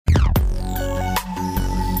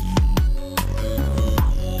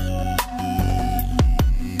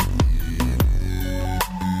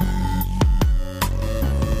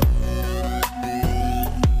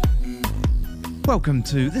Welcome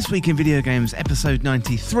to This Week in Video Games, episode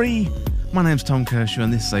 93. My name's Tom Kershaw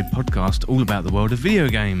and this is a podcast all about the world of video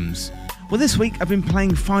games. Well, this week I've been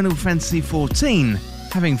playing Final Fantasy XIV,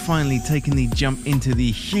 having finally taken the jump into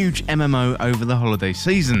the huge MMO over the holiday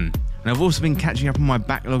season. And I've also been catching up on my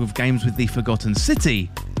backlog of games with the Forgotten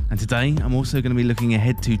City. And today I'm also going to be looking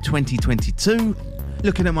ahead to 2022,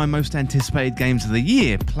 looking at my most anticipated games of the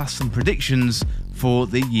year, plus some predictions for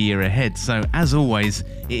the year ahead. So as always,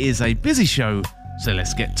 it is a busy show, so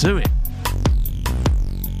let's get to it.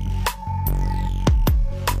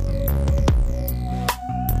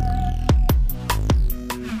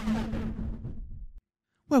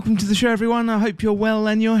 Welcome to the show, everyone. I hope you're well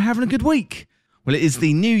and you're having a good week. Well, it is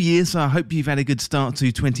the new year, so I hope you've had a good start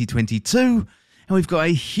to 2022. And we've got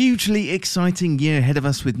a hugely exciting year ahead of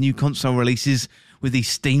us with new console releases with the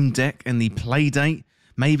Steam Deck and the Playdate,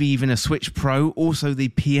 maybe even a Switch Pro, also the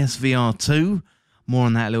PSVR 2. More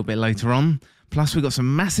on that a little bit later on. Plus, we've got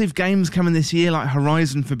some massive games coming this year like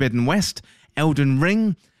Horizon Forbidden West, Elden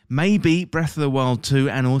Ring, maybe Breath of the Wild 2,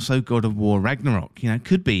 and also God of War Ragnarok. It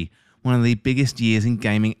could be one of the biggest years in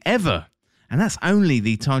gaming ever. And that's only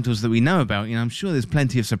the titles that we know about. I'm sure there's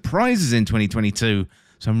plenty of surprises in 2022,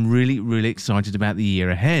 so I'm really excited about the year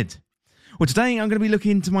ahead. Well, today I'm going to be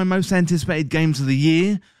looking into my most anticipated games of the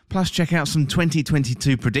year, plus check out some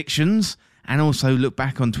 2022 predictions, and also look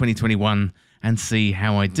back on 2021 and see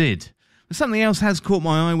how I did. But something else has caught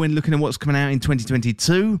my eye when looking at what's coming out in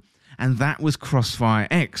 2022, and that was Crossfire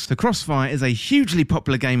X. The Crossfire is a hugely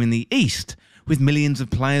popular game in the East, with millions of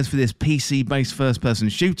players for this PC-based first-person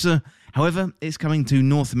shooter. However, it's coming to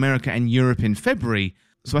North America and Europe in February,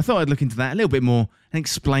 so I thought I'd look into that a little bit more and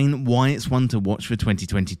explain why it's one to watch for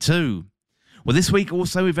 2022. Well, this week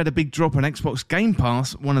also we've had a big drop on Xbox Game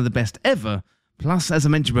Pass, one of the best ever. Plus, as I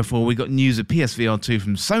mentioned before, we got news of PSVR 2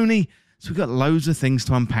 from Sony, so we've got loads of things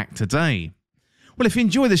to unpack today. Well, if you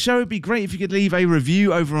enjoy the show, it'd be great if you could leave a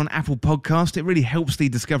review over on Apple Podcast. It really helps the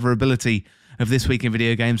discoverability of This Week in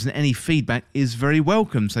Video Games, and any feedback is very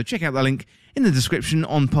welcome. So check out the link in the description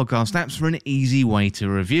on podcast apps for an easy way to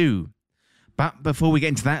review. But before we get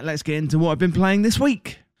into that, let's get into what I've been playing this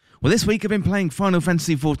week. Well, this week I've been playing Final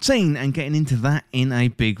Fantasy XIV and getting into that in a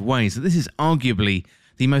big way. So this is arguably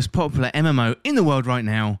the most popular MMO in the world right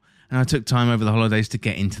now, and I took time over the holidays to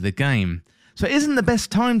get into the game. So it isn't the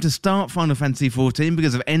best time to start Final Fantasy XIV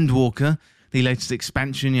because of Endwalker, the latest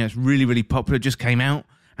expansion. It's really popular, just came out.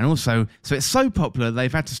 And also, so it's so popular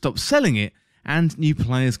they've had to stop selling it and new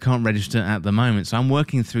players can't register at the moment. So I'm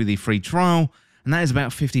working through the free trial, and that is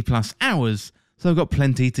about 50 plus hours. So I've got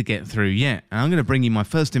plenty to get through yet. And I'm going to bring you my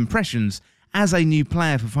first impressions as a new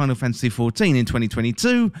player for Final Fantasy XIV in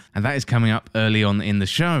 2022, and that is coming up early on in the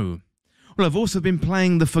show. Well, I've also been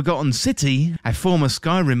playing The Forgotten City, a former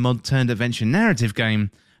Skyrim mod turned adventure narrative game,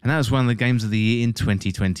 and that was one of the games of the year in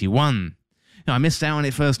 2021. Now, I missed out on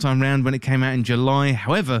it first time round when it came out in July.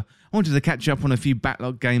 However, I wanted to catch up on a few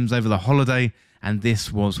backlog games over the holiday, and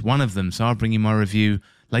this was one of them, so I'll bring you my review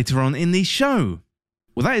later on in the show.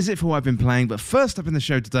 Well, that is it for what I've been playing, but first up in the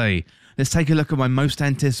show today, let's take a look at my most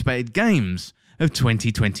anticipated games of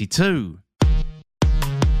 2022.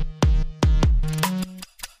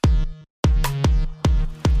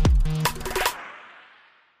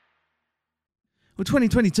 Well,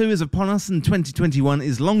 2022 is upon us and 2021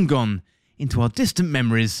 is long gone into our distant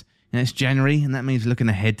memories. And it's January, and that means looking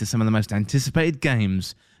ahead to some of the most anticipated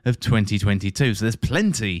games of 2022. So there's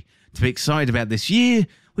plenty to be excited about this year.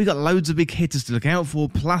 We've got loads of big hitters to look out for,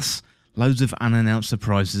 plus loads of unannounced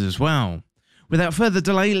surprises as well. Without further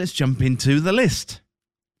delay, let's jump into the list.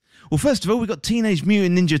 Well, first of all, we've got Teenage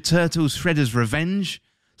Mutant Ninja Turtles Shredder's Revenge.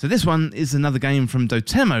 So this one is another game from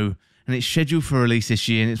Dotemu, and it's scheduled for release this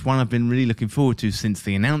year, and it's one I've been really looking forward to since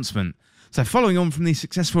the announcement. So following on from the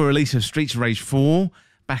successful release of Streets of Rage 4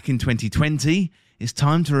 back in 2020, it's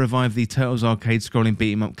time to revive the Turtles arcade scrolling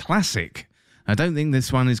beat-em-up classic. I don't think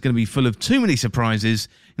this one is going to be full of too many surprises.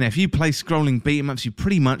 If you play scrolling beat-em-ups, you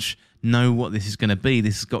pretty much know what this is going to be.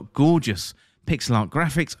 This has got gorgeous pixel art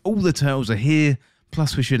graphics. All the Turtles are here.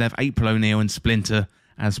 Plus, we should have April O'Neil and Splinter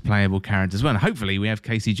as playable characters as well. And hopefully, we have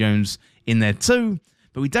Casey Jones in there too.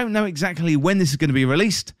 But we don't know exactly when this is going to be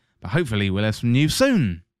released. But hopefully, we'll have some news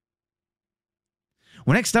soon.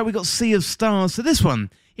 Well, next up, we've got Sea of Stars. So this one,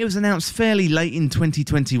 it was announced fairly late in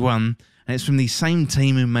 2021. And it's from the same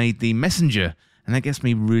team who made The Messenger. And that gets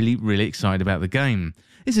me really excited about the game.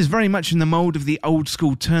 This is very much in the mould of the old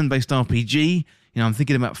school turn-based RPG. I'm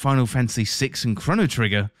thinking about Final Fantasy VI and Chrono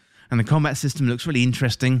Trigger. And the combat system looks really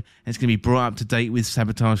interesting. And it's going to be brought up to date with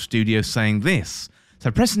Sabotage Studios saying this. So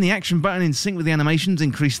pressing the action button in sync with the animations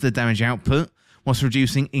increases the damage output, whilst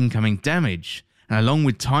reducing incoming damage. And along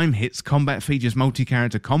with time hits, combat features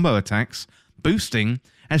multi-character combo attacks, boosting,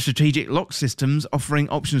 and strategic lock systems offering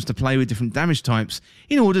options to play with different damage types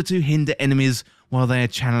in order to hinder enemies while they are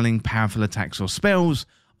channeling powerful attacks or spells,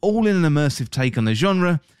 all in an immersive take on the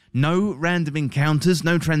genre. No random encounters,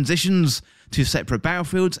 no transitions to separate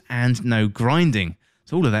battlefields, and no grinding.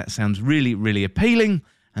 So all of that sounds really, really appealing,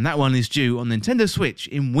 and that one is due on Nintendo Switch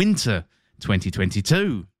in winter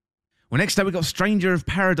 2022. Well, next up we've got Stranger of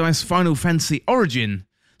Paradise Final Fantasy Origin.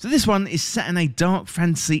 So this one is set in a dark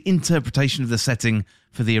fantasy interpretation of the setting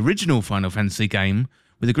for the original Final Fantasy game,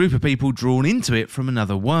 with a group of people drawn into it from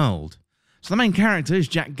another world. So the main character is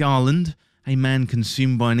Jack Garland, a man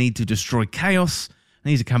consumed by a need to destroy chaos, and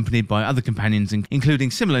he's accompanied by other companions,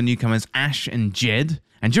 including similar newcomers Ash and Jed,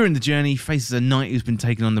 and during the journey he faces a knight who's been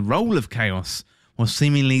taken on the role of chaos, while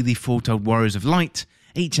seemingly the foretold warriors of light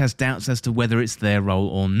each has doubts as to whether it's their role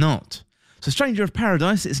or not. So Stranger of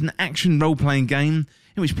Paradise is an action role-playing game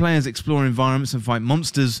in which players explore environments and fight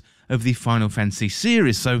monsters of the Final Fantasy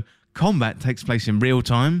series, so combat takes place in real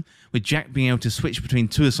time, with Jack being able to switch between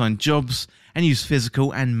two assigned jobs and use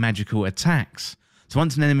physical and magical attacks. So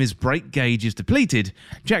once an enemy's break gauge is depleted,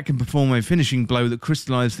 Jack can perform a finishing blow that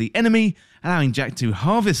crystallises the enemy, allowing Jack to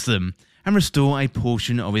harvest them and restore a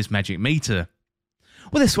portion of his magic meter.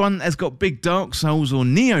 Well, this one has got big Dark Souls or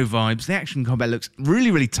Neo vibes. The action combat looks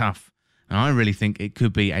really, really tough, and I really think it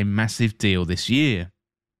could be a massive deal this year.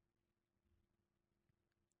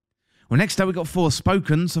 Well, next up we've got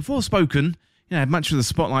Forspoken. So Forspoken, had much of the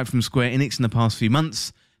spotlight from Square Enix in the past few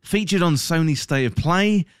months, featured on Sony's State of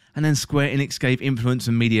Play, and then Square Enix gave influence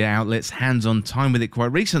and media outlets hands-on time with it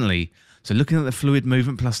quite recently. So looking at the fluid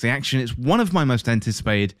movement plus the action, it's one of my most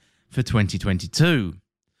anticipated for 2022.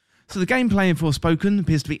 So the gameplay in Forspoken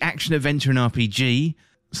appears to be action-adventure and RPG.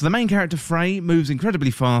 So the main character Frey moves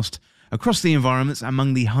incredibly fast across the environments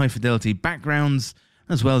among the high-fidelity backgrounds,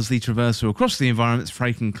 as well as the traversal across the environments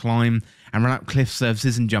Frey can climb and run up cliff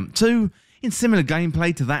surfaces and jump to, in similar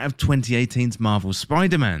gameplay to that of 2018's Marvel's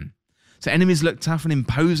Spider-Man. So enemies look tough and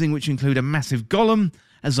imposing, which include a massive golem,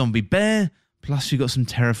 a zombie bear, plus you've got some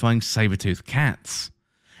terrifying saber-toothed cats.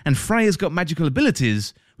 And Frey has got magical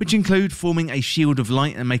abilities, which include forming a shield of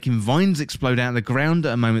light and making vines explode out of the ground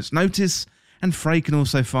at a moment's notice, and Frey can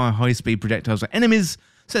also fire high-speed projectiles at enemies,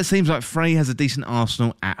 so it seems like Frey has a decent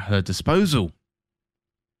arsenal at her disposal.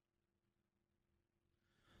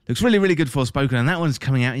 Looks really, really good for Forspoken, and that one's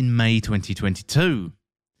coming out in May 2022.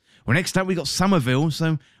 Well, next up we got Somerville,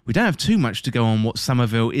 so we don't have too much to go on what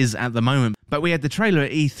Somerville is at the moment, but we had the trailer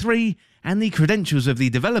at E3, and the credentials of the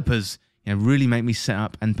developers really make me sit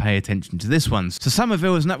up and pay attention to this one. So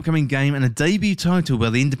Somerville is an upcoming game and a debut title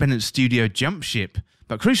by the independent studio Jumpship,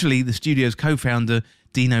 but crucially the studio's co-founder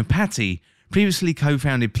Dino Patti previously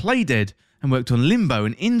co-founded Playdead and worked on Limbo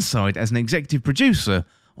and Inside as an executive producer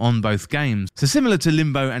on both games. So similar to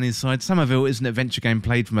Limbo and Inside, Somerville is an adventure game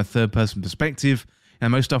played from a third-person perspective,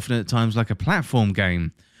 and most often at times like a platform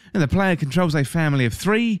game. And the player controls a family of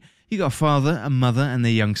three. You got a father, a mother, and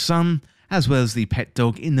their young son, as well as the pet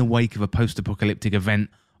dog in the wake of a post-apocalyptic event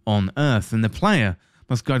on Earth. And the player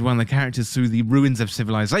must guide one of the characters through the ruins of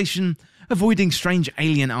civilization, avoiding strange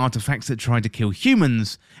alien artifacts that try to kill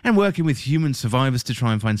humans, and working with human survivors to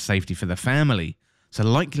try and find safety for the family. So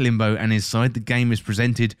like Limbo and Inside, the game is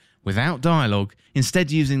presented without dialogue, instead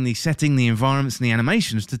using the setting, the environments, and the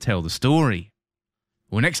animations to tell the story.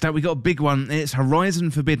 Well, next up we got a big one. It's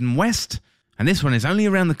Horizon Forbidden West, and this one is only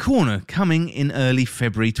around the corner, coming in early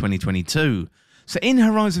February 2022. So in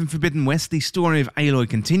Horizon Forbidden West, the story of Aloy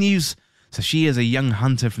continues. So she is a young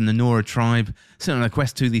hunter from the Nora tribe, sent on a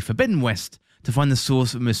quest to the Forbidden West to find the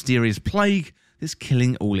source of a mysterious plague that's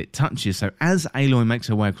killing all it touches. So as Aloy makes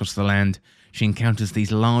her way across the land, she encounters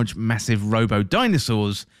these large, massive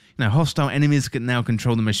robo-dinosaurs. Hostile enemies can now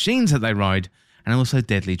control the machines that they ride, and also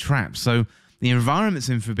deadly traps. So the environments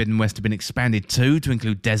in Forbidden West have been expanded too, to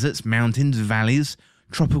include deserts, mountains, valleys,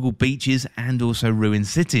 tropical beaches, and also ruined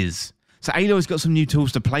cities. So Aloy's got some new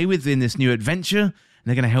tools to play with in this new adventure, and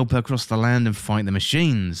they're going to help her cross the land and fight the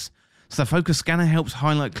machines. So the focus scanner helps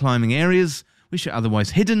highlight climbing areas, which are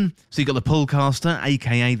otherwise hidden. So you've got the pullcaster,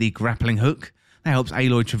 aka the grappling hook, that helps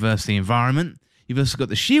Aloy traverse the environment. You've also got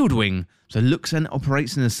the shield wing, so looks and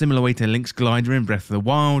operates in a similar way to Link's glider in Breath of the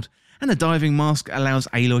Wild, and the diving mask allows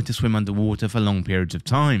Aloy to swim underwater for long periods of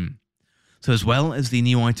time. So as well as the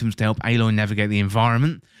new items to help Aloy navigate the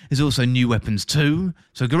environment, there's also new weapons too.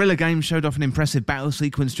 So Guerrilla Games showed off an impressive battle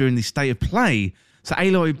sequence during the State of Play, so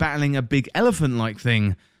Aloy battling a big elephant-like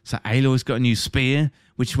thing. So Aloy's got a new spear,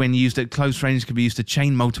 which when used at close range can be used to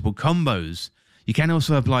chain multiple combos. You can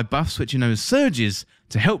also apply buffs, which are known as surges,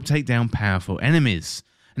 to help take down powerful enemies.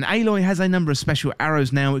 And Aloy has a number of special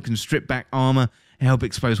arrows now it can strip back armour and help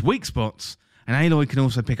expose weak spots, and Aloy can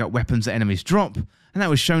also pick up weapons that enemies drop, and that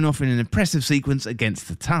was shown off in an impressive sequence against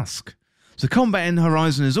the Tusk. So combat in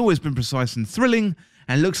Horizon has always been precise and thrilling,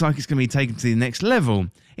 and looks like it's going to be taken to the next level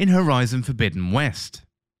in Horizon Forbidden West.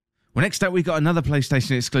 Well, next up we've got another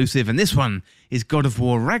PlayStation exclusive, and this one is God of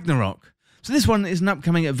War Ragnarok. So this one is an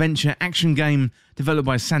upcoming adventure action game developed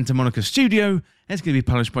by Santa Monica Studio, and it's going to be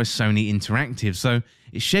published by Sony Interactive. So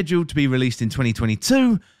it's scheduled to be released in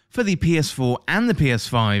 2022 for the PS4 and the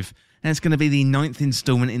PS5, and it's going to be the 9th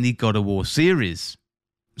installment in the God of War series.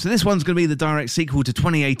 So this one's going to be the direct sequel to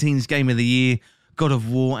 2018's Game of the Year, God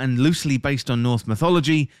of War, and loosely based on Norse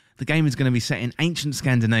mythology. The game is going to be set in ancient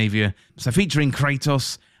Scandinavia, so featuring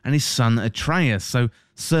Kratos and his son Atreus. So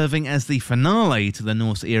serving as the finale to the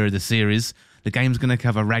Norse era of the series, the game's going to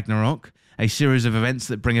cover Ragnarok, a series of events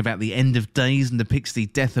that bring about the end of days and depicts the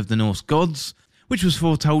death of the Norse gods, which was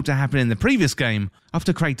foretold to happen in the previous game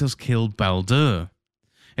after Kratos killed Baldur.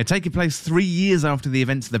 It taking place 3 years after the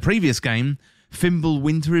events of the previous game, Fimbul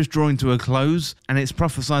Winter is drawing to a close, and it's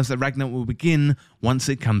prophesied that Ragnarok will begin once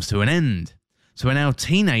it comes to an end. So a now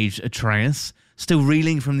teenage Atreus, still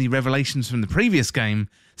reeling from the revelations from the previous game,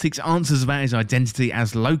 seeks answers about his identity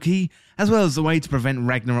as Loki, as well as the way to prevent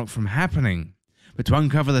Ragnarok from happening. But to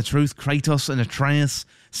uncover the truth, Kratos and Atreus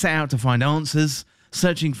set out to find answers,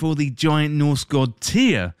 searching for the giant Norse god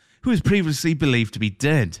Tyr, who was previously believed to be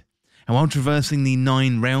dead. And while traversing the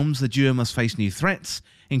 9 realms, the duo must face new threats,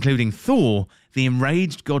 including Thor, the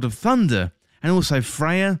enraged god of thunder, and also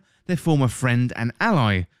Freya, their former friend and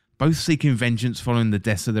ally, both seeking vengeance following the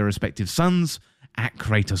deaths of their respective sons at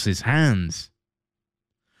Kratos' hands.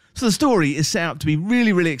 So the story is set up to be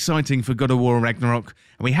really exciting for God of War Ragnarok,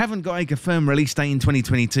 and we haven't got a confirmed release date in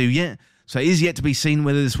 2022 yet, so it is yet to be seen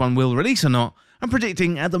whether this one will release or not. I'm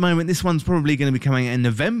predicting at the moment this one's probably going to be coming in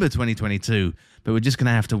November 2022, but we're just going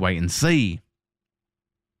to have to wait and see.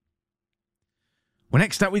 Well,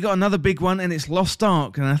 next up we got another big one, and it's Lost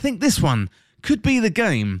Ark, and I think this one could be the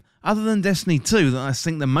game, other than Destiny 2, that I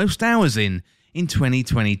sink the most hours in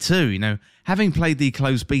 2022. You know, having played the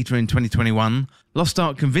closed beta in 2021, Lost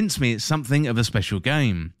Ark convinced me it's something of a special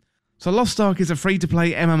game. So Lost Ark is a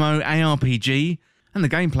free-to-play MMO ARPG, and the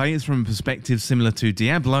gameplay is from a perspective similar to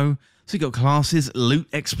Diablo. So you've got classes, loot,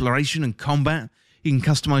 exploration and combat. You can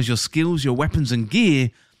customize your skills, your weapons and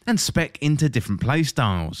gear, and spec into different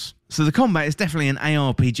playstyles. So the combat is definitely an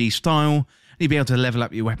ARPG style. You'll be able to level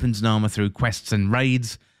up your weapons and armor through quests and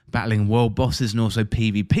raids, battling world bosses and also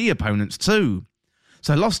PvP opponents too.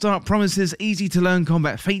 So Lost Ark promises easy to learn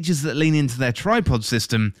combat features that lean into their tripod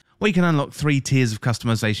system, where you can unlock 3 tiers of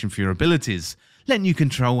customization for your abilities, letting you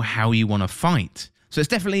control how you want to fight. So it's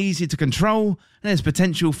definitely easy to control, and there's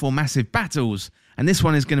potential for massive battles, and this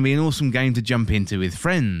one is going to be an awesome game to jump into with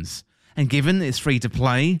friends. And given it's free to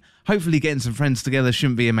play, hopefully getting some friends together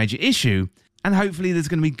shouldn't be a major issue, and hopefully there's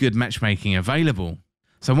going to be good matchmaking available.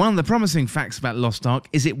 So one of the promising facts about Lost Ark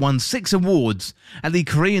is it won 6 awards at the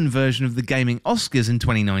Korean version of the Gaming Oscars in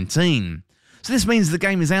 2019. So this means the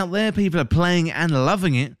game is out there, people are playing and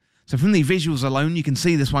loving it. So from the visuals alone, you can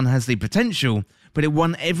see this one has the potential, but it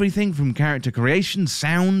won everything from character creation,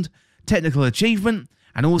 sound, technical achievement,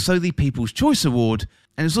 and also the People's Choice Award,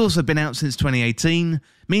 and it's also been out since 2018,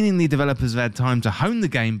 meaning the developers have had time to hone the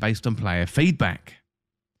game based on player feedback.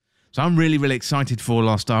 So I'm really excited for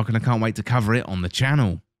Lost Ark, and I can't wait to cover it on the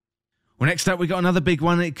channel. Well, next up we got another big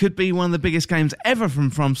one. It could be one of the biggest games ever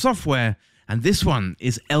from Software, and this one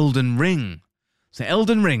is Elden Ring. So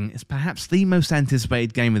Elden Ring is perhaps the most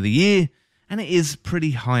anticipated game of the year, and it is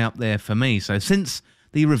pretty high up there for me. So since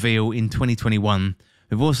the reveal in 2021,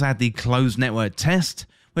 we've also had the closed network test,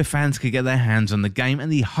 where fans could get their hands on the game,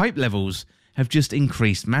 and the hype levels have just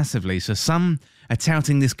increased massively. So some are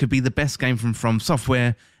touting this could be the best game from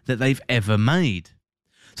Software that they've ever made.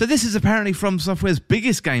 So this is apparently From Software's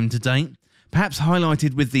biggest game to date, perhaps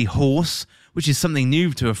highlighted with the horse, which is something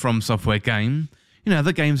new to a From Software game. You know,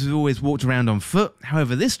 other games have always walked around on foot,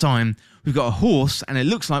 however this time we've got a horse, and it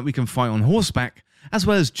looks like we can fight on horseback, as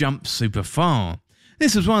well as jump super far.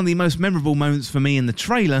 This was one of the most memorable moments for me in the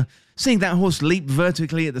trailer, seeing that horse leap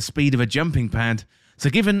vertically at the speed of a jumping pad. So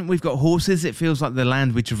given we've got horses, it feels like the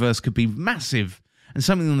land we traverse could be massive, and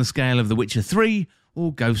something on the scale of The Witcher 3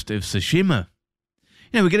 or Ghost of Tsushima.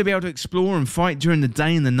 You know, we're going to be able to explore and fight during the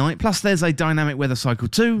day and the night, plus there's a dynamic weather cycle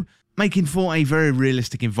too, making for a very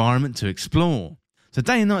realistic environment to explore. So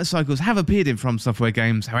day and night cycles have appeared in From Software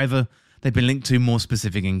games, however, they've been linked to more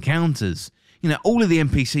specific encounters. You know, all of the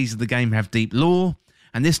NPCs of the game have deep lore,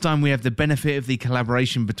 and this time we have the benefit of the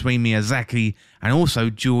collaboration between Miyazaki and also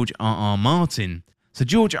George R.R. Martin. So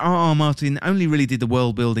George R.R. Martin only really did the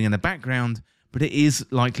world building and the background, but it is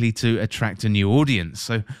likely to attract a new audience.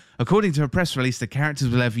 So according to a press release, the characters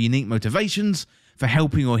will have unique motivations for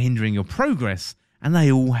helping or hindering your progress, and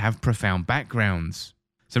they all have profound backgrounds.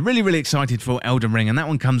 So really, really excited for Elden Ring, and that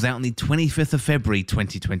one comes out on the 25th of February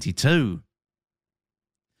 2022.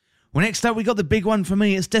 Well, next up we got the big one for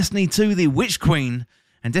me. It's Destiny 2 The Witch Queen,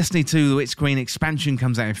 and Destiny 2 The Witch Queen expansion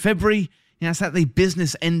comes out in February. It's at the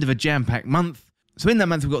business end of a jam-packed month. So in that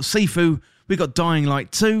month we've got Sifu, we've got Dying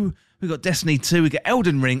Light 2, we've got Destiny 2, we've got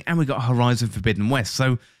Elden Ring, and we've got Horizon Forbidden West.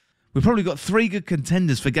 So we've probably got 3 good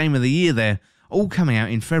contenders for Game of the Year there, all coming out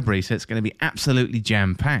in February, so it's going to be absolutely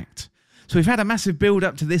jam-packed. So we've had a massive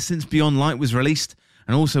build-up to this since Beyond Light was released,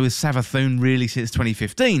 and also with Savathûn really since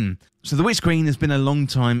 2015. So The Witch Queen has been a long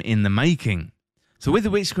time in the making. So with the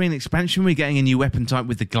Witch Queen expansion, we're getting a new weapon type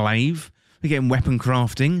with the Glaive, we're getting weapon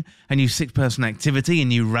crafting, a new 6-person activity, a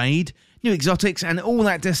new raid, new exotics, and all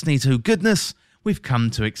that Destiny 2 goodness we've come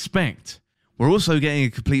to expect. We're also getting a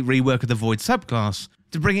complete rework of the Void subclass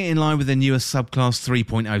to bring it in line with the newer subclass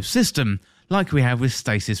 3.0 system, like we have with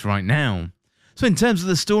Stasis right now. So in terms of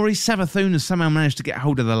the story, Savathûn has somehow managed to get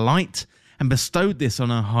hold of the light and bestowed this on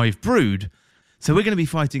her Hive brood. So we're going to be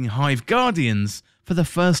fighting Hive Guardians for the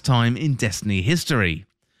first time in Destiny history.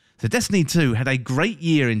 So Destiny 2 had a great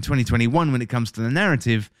year in 2021 when it comes to the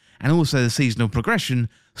narrative and also the seasonal progression,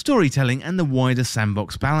 storytelling and the wider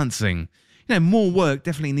sandbox balancing. More work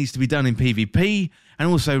definitely needs to be done in PvP and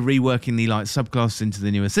also reworking the light subclass into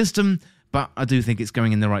the newer system, but I do think it's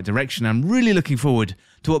going in the right direction. I'm really looking forward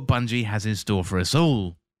to what Bungie has in store for us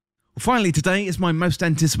all. Well, finally today is my most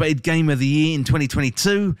anticipated game of the year in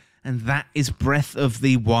 2022, and that is Breath of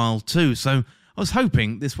the Wild 2. So I was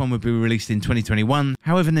hoping this one would be released in 2021,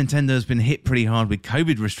 however Nintendo has been hit pretty hard with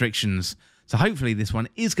COVID restrictions, so hopefully this one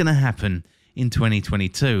is going to happen in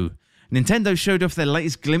 2022. Nintendo showed off their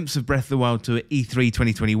latest glimpse of Breath of the Wild 2 at E3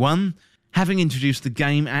 2021, having introduced the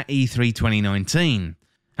game at E3 2019.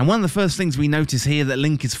 And one of the first things we notice here that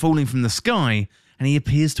Link is falling from the sky, and he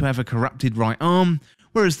appears to have a corrupted right arm,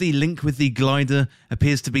 whereas the Link with the glider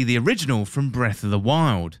appears to be the original from Breath of the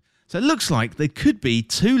Wild. So it looks like there could be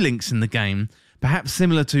 2 Links in the game, perhaps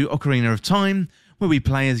similar to Ocarina of Time, where we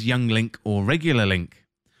play as young Link or regular Link.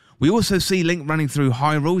 We also see Link running through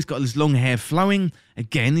Hyrule. He's got his long hair flowing.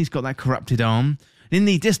 Again, he's got that corrupted arm. In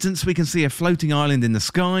the distance, we can see a floating island in the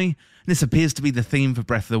sky, and this appears to be the theme for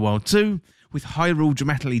Breath of the Wild 2, with Hyrule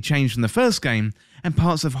dramatically changed from the first game, and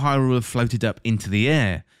parts of Hyrule have floated up into the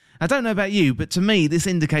air. I don't know about you, but to me, this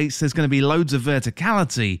indicates there's going to be loads of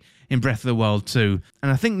verticality in Breath of the Wild 2,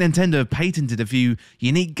 and I think Nintendo have patented a few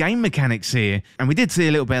unique game mechanics here, and we did see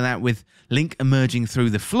a little bit of that with Link emerging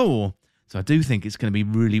through the floor, so I do think it's going to be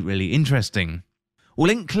really, really interesting. Well,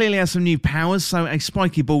 Link clearly has some new powers, so a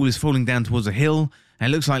spiky ball is falling down towards a hill, and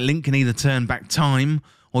it looks like Link can either turn back time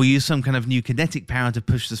or use some kind of new kinetic power to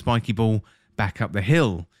push the spiky ball back up the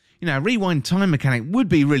hill. A rewind time mechanic would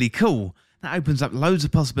be really cool. That opens up loads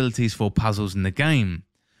of possibilities for puzzles in the game.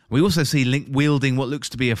 We also see Link wielding what looks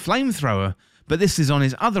to be a flamethrower, but this is on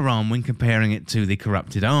his other arm when comparing it to the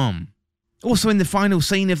corrupted arm. Also in the final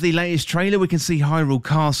scene of the latest trailer, we can see Hyrule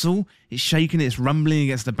Castle. It's shaking, it's rumbling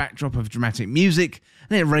against the backdrop of dramatic music,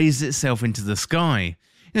 and it raises itself into the sky.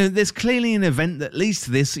 There's clearly an event that leads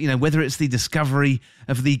to this, whether it's the discovery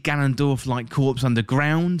of the Ganondorf-like corpse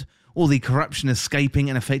underground, or the corruption escaping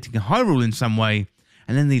and affecting Hyrule in some way.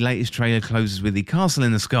 And then the latest trailer closes with the castle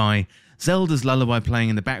in the sky, Zelda's lullaby playing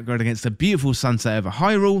in the background against a beautiful sunset over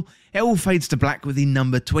Hyrule. It all fades to black with the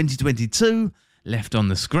number 2022 left on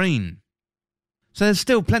the screen. So there's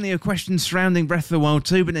still plenty of questions surrounding Breath of the Wild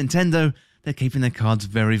 2, but Nintendo, they're keeping their cards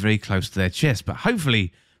very, very close to their chest. But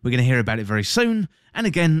hopefully we're going to hear about it very soon. And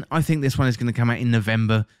again, I think this one is going to come out in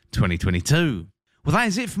November 2022. Well, that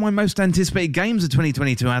is it for my most anticipated games of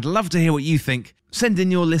 2022. I'd love to hear what you think. Send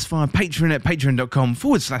in your list via Patreon at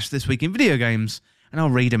patreon.com/thisweekinvideogames, and I'll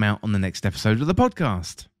read them out on the next episode of the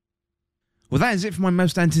podcast. Well, that is it for my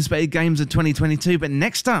most anticipated games of 2022. But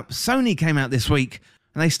next up, Sony came out this week,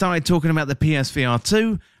 and they started talking about the PSVR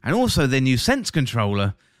 2 and also their new Sense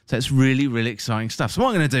controller. So it's really, really exciting stuff. So what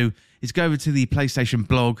I'm going to do is go over to the PlayStation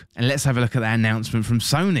blog and let's have a look at that announcement from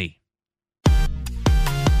Sony.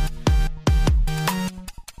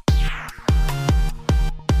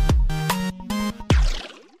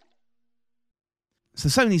 So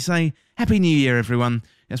Sony say, Happy New Year everyone.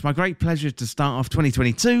 It's my great pleasure to start off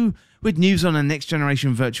 2022 with news on a next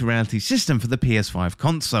generation virtual reality system for the PS5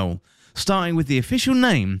 console, starting with the official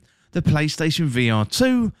name, the PlayStation VR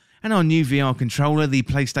 2, and our new VR controller, the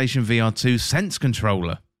PlayStation VR 2 Sense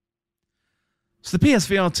controller. So the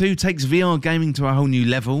PSVR 2 takes VR gaming to a whole new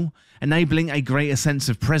level, enabling a greater sense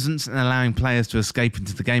of presence and allowing players to escape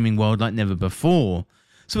into the gaming world like never before.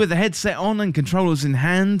 So with the headset on and controllers in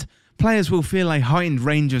hand, players will feel a heightened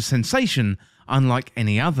range of sensation unlike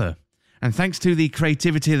any other. And thanks to the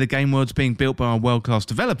creativity of the game worlds being built by our world-class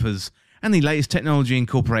developers and the latest technology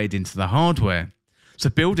incorporated into the hardware. So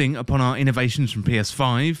building upon our innovations from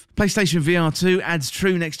PS5, PlayStation VR 2 adds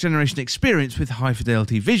true next-generation experience with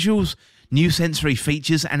high-fidelity visuals, new sensory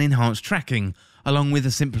features and enhanced tracking, along with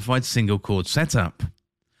a simplified single-cord setup.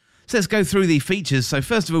 So let's go through the features. So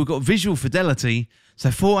first of all, we've got visual fidelity. So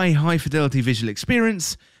for a high-fidelity visual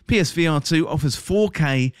experience, PSVR 2 offers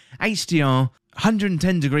 4K, HDR,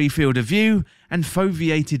 110-degree field of view, and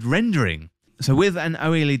foveated rendering. So with an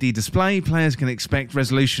OLED display, players can expect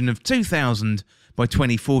resolution of 2000 by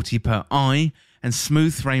 2040 per eye and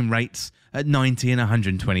smooth frame rates at 90 and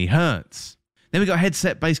 120 Hz. Then we've got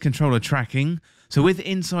headset-based controller tracking. So with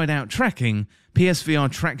inside-out tracking, PSVR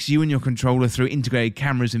tracks you and your controller through integrated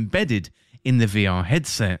cameras embedded in the VR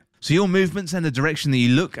headset. So your movements and the direction that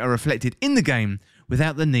you look are reflected in the game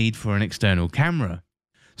without the need for an external camera.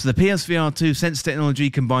 So the PSVR 2 Sense technology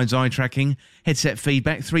combines eye tracking, headset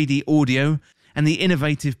feedback, 3D audio, and the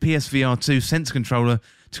innovative PSVR 2 Sense controller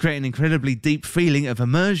to create an incredibly deep feeling of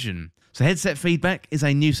immersion. So headset feedback is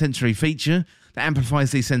a new sensory feature that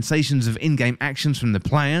amplifies the sensations of in-game actions from the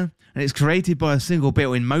player, and it's created by a single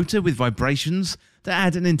built-in motor with vibrations that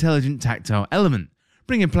add an intelligent tactile element,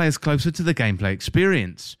 bringing players closer to the gameplay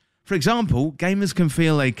experience. For example, gamers can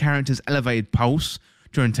feel a character's elevated pulse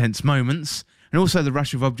during tense moments, and also the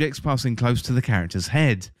rush of objects passing close to the character's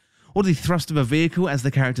head, or the thrust of a vehicle as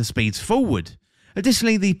the character speeds forward.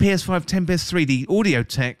 Additionally, the PS5 Tempest 3D audio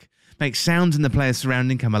tech makes sounds in the player's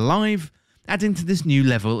surrounding come alive, adding to this new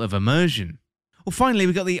level of immersion. Well, finally,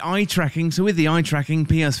 we've got the eye tracking. So with the eye tracking,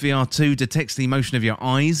 PSVR 2 detects the motion of your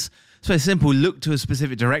eyes, so a simple look to a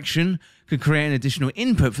specific direction could create an additional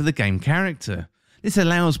input for the game character. This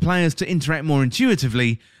allows players to interact more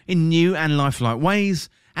intuitively in new and lifelike ways,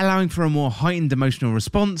 allowing for a more heightened emotional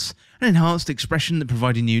response and enhanced expression that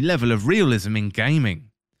provide a new level of realism in gaming.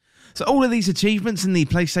 So all of these achievements in the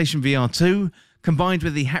PlayStation VR 2, combined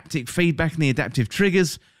with the haptic feedback and the adaptive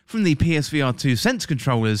triggers from the PSVR 2 Sense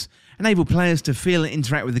controllers, enable players to feel and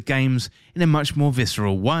interact with the games in a much more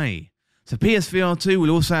visceral way. So PSVR 2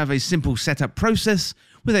 will also have a simple setup process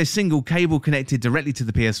with a single cable connected directly to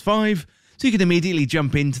the PS5, so you can immediately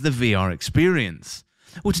jump into the VR experience.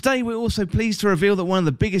 Well, today we're also pleased to reveal that one of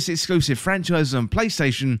the biggest exclusive franchises on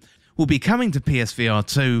PlayStation will be coming to PSVR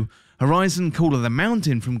 2, Horizon Call of the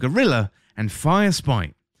Mountain from Guerrilla and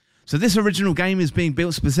Firespite. So this original game is being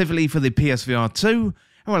built specifically for the PSVR 2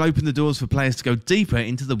 and will open the doors for players to go deeper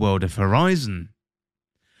into the world of Horizon.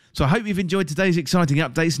 So I hope you've enjoyed today's exciting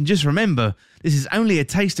updates, and just remember, this is only a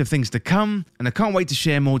taste of things to come, and I can't wait to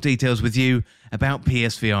share more details with you about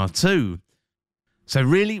PSVR 2. So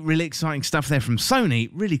really exciting stuff there from Sony.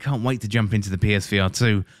 Really can't wait to jump into the PSVR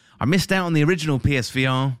 2. I missed out on the original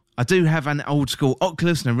PSVR. I do have an old school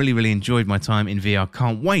Oculus and I really enjoyed my time in VR.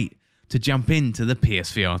 Can't wait to jump into the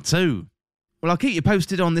PSVR 2. Well, I'll keep you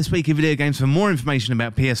posted on This Week in Video Games for more information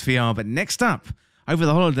about PSVR, but next up, over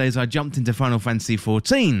the holidays I jumped into Final Fantasy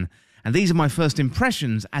XIV, and these are my first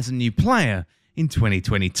impressions as a new player in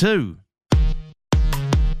 2022.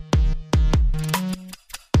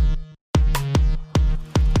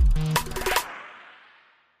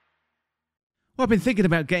 Well, I've been thinking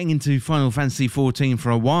about getting into Final Fantasy XIV for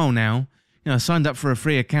a while now. I signed up for a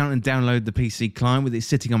free account and downloaded the PC client with it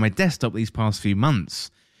sitting on my desktop these past few months.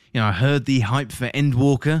 I heard the hype for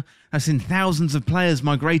Endwalker. I've seen thousands of players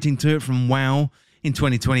migrating to it from WoW in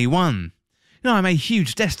 2021. I'm a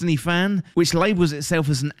huge Destiny fan, which labels itself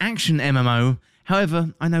as an action MMO.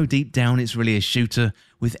 However, I know deep down it's really a shooter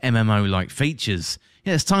with MMO-like features.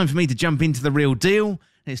 It's time for me to jump into the real deal, and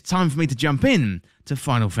it's time for me to jump in to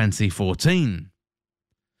Final Fantasy XIV.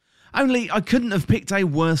 Only I couldn't have picked a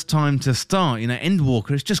worse time to start.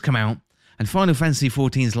 Endwalker has just come out, and Final Fantasy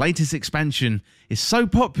XIV's latest expansion is so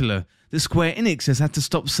popular that Square Enix has had to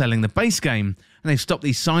stop selling the base game, and they've stopped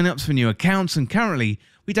these sign-ups for new accounts, and currently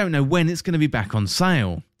we don't know when it's going to be back on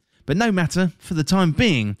sale. But no matter, for the time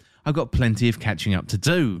being, I've got plenty of catching up to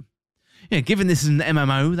do. Given this is an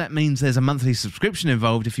MMO, that means there's a monthly subscription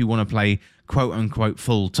involved if you want to play quote-unquote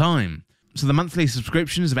full-time. So the monthly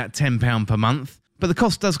subscription is about £10 per month, but the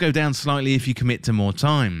cost does go down slightly if you commit to more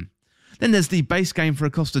time. Then there's the base game for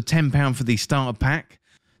a cost of £10 for the starter pack,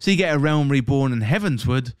 so you get A Realm Reborn and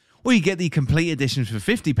Heavensward, or you get the complete editions for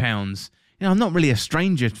 £50. I'm not really a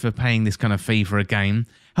stranger for paying this kind of fee for a game.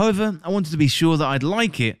 However, I wanted to be sure that I'd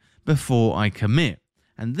like it before I commit.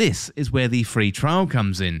 and this is where the free trial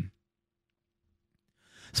comes in.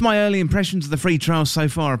 So my early impressions of the free trial so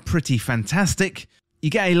far are pretty fantastic.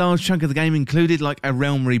 You get a large chunk of the game included, like A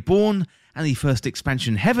Realm Reborn and the first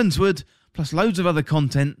expansion Heavensward, plus loads of other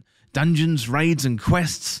content, dungeons, raids and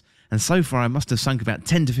quests, and so far I must have sunk about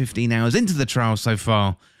 10 to 15 hours into the trial so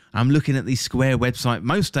far. I'm looking at the Square website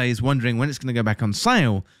most days wondering when it's going to go back on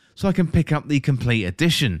sale so I can pick up the complete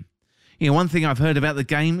edition. One thing I've heard about the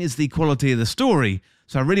game is the quality of the story,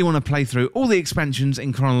 so I really want to play through all the expansions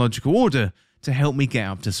in chronological order to help me get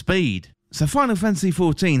up to speed. So Final Fantasy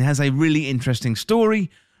XIV has a really interesting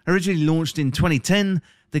story. Originally launched in 2010,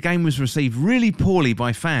 the game was received really poorly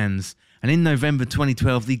by fans, and in November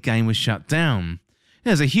 2012 the game was shut down.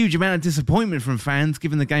 There's a huge amount of disappointment from fans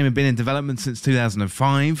given the game had been in development since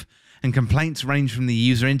 2005, and complaints range from the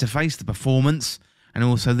user interface, the performance, and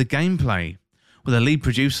also the gameplay. Well, the lead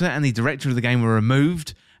producer and the director of the game were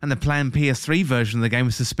removed, and the planned PS3 version of the game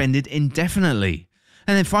was suspended indefinitely.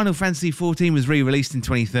 And then Final Fantasy XIV was re-released in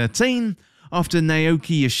 2013 after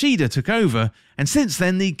Naoki Yoshida took over, and since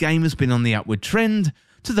then the game has been on the upward trend,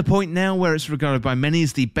 to the point now where it's regarded by many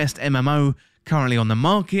as the best MMO currently on the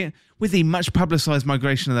market, with the much publicised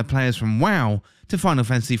migration of the players from WoW to Final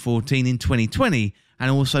Fantasy XIV in 2020 and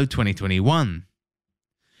also 2021.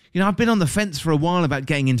 I've been on the fence for a while about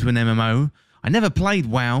getting into an MMO. I never played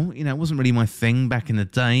WoW, it wasn't really my thing back in the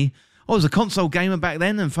day. I was a console gamer back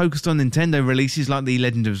then and focused on Nintendo releases like The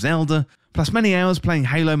Legend of Zelda, plus many hours playing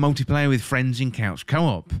Halo multiplayer with friends in couch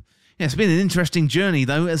co-op. It's been an interesting journey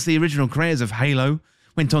though, as the original creators of Halo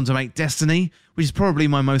went on to make Destiny, which is probably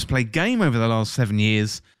my most played game over the last 7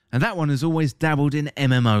 years, and that one has always dabbled in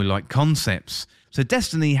MMO-like concepts. So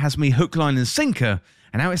Destiny has me hook, line and sinker,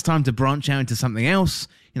 and now it's time to branch out into something else,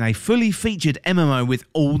 in a fully featured MMO with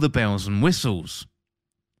all the bells and whistles.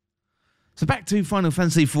 So back to Final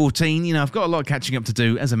Fantasy XIV, I've got a lot of catching up to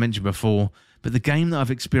do, as I mentioned before, but the game that I've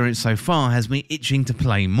experienced so far has me itching to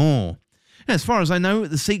play more. As far as I know,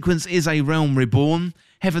 the sequence is A Realm Reborn,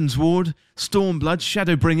 Heavensward, Stormblood,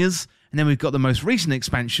 Shadowbringers, and then we've got the most recent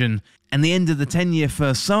expansion, and the end of the 10-year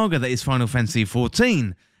first saga that is Final Fantasy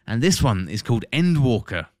XIV, and this one is called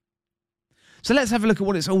Endwalker. So let's have a look at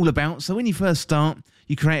what it's all about. So when you first start,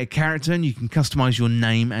 you create a character and you can customise your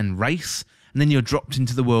name and race, and then you're dropped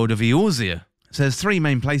into the world of Eorzea. So there's 3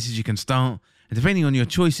 main places you can start, and depending on your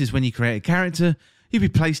choices when you create a character, you'll be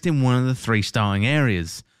placed in one of the 3 starting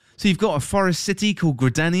areas. So you've got a forest city called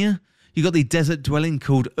Gridania, you've got the desert dwelling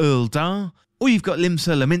called Earldar, or you've got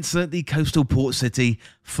Limsa Lominsa, the coastal port city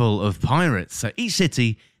full of pirates. So each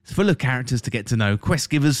city is full of characters to get to know,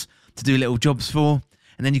 quest givers to do little jobs for,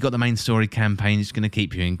 and then you've got the main story campaign that's going to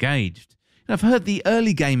keep you engaged. And I've heard the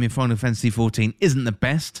early game in Final Fantasy XIV isn't the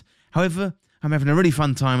best, however, I'm having a really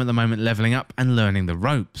fun time at the moment levelling up and learning the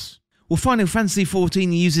ropes. Well, Final Fantasy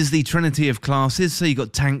XIV uses the trinity of classes, so you've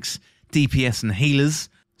got tanks, DPS and healers.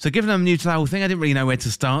 So given I'm new to the whole thing, I didn't really know where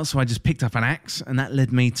to start, so I just picked up an axe, and that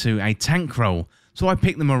led me to a tank role. So I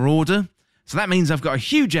picked the Marauder, so that means I've got a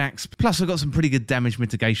huge axe, plus I've got some pretty good damage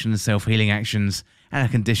mitigation and self-healing actions, and I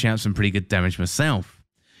can dish out some pretty good damage myself.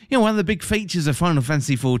 One of the big features of Final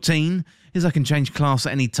Fantasy XIV is I can change class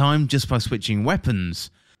at any time just by switching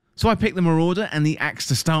weapons. So I picked the Marauder and the axe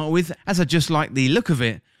to start with, as I just like the look of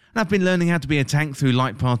it, and I've been learning how to be a tank through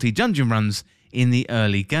light party dungeon runs in the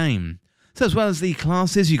early game. So as well as the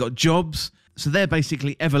classes, you've got jobs, so they're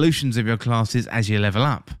basically evolutions of your classes as you level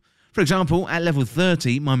up. For example, at level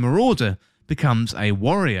 30, my Marauder becomes a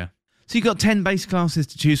warrior. So you've got 10 base classes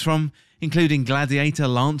to choose from, including Gladiator,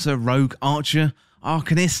 Lancer, Rogue, Archer,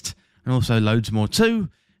 Arcanist, and also loads more too,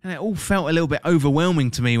 and it all felt a little bit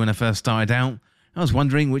overwhelming to me when I first started out. I was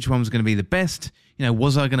wondering which one was going to be the best.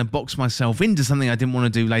 Was I going to box myself into something I didn't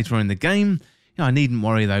want to do later on in the game? I needn't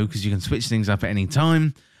worry though, because you can switch things up at any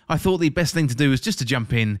time. I thought the best thing to do was just to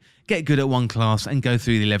jump in, get good at one class and go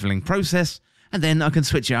through the levelling process, and then I can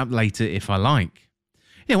switch it up later if I like.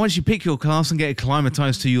 Once you pick your class and get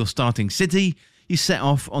acclimatised to your starting city, you set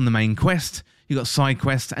off on the main quest, you've got side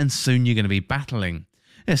quests, and soon you're going to be battling.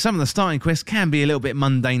 Some of the starting quests can be a little bit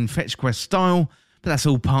mundane fetch quest style, but that's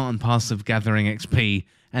all part and parcel of gathering XP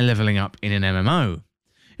and levelling up in an MMO.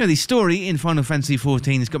 The story in Final Fantasy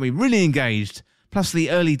XIV has got me really engaged, plus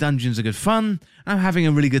the early dungeons are good fun, and I'm having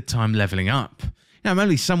a really good time levelling up. I'm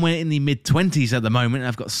only somewhere in the mid-20s at the moment, and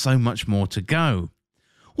I've got so much more to go.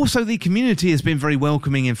 Also, the community has been very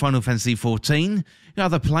welcoming in Final Fantasy XIV.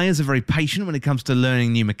 Other players are very patient when it comes to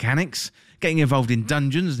learning new mechanics, getting involved in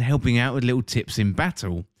dungeons and helping out with little tips in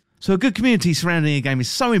battle. So a good community surrounding a game is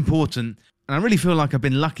so important, and I really feel like I've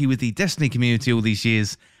been lucky with the Destiny community all these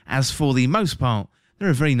years, as for the most part, they're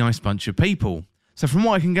a very nice bunch of people. So from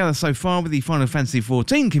what I can gather so far with the Final Fantasy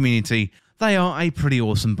XIV community, they are a pretty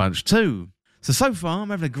awesome bunch too. So far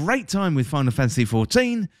I'm having a great time with Final Fantasy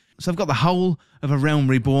XIV, so I've got the whole of A Realm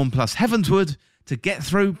Reborn plus Heavensward to get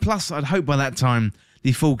through, plus I'd hope by that time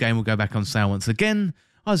the full game will go back on sale once again,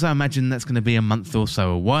 as I imagine that's going to be a month or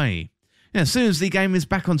so away. As soon as the game is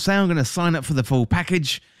back on sale, I'm going to sign up for the full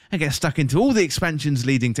package and get stuck into all the expansions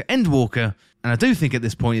leading to Endwalker, and I do think at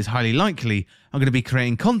this point it's highly likely I'm going to be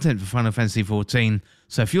creating content for Final Fantasy XIV,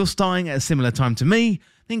 so if you're starting at a similar time to me,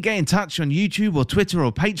 then get in touch on YouTube or Twitter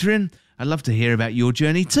or Patreon. I'd love to hear about your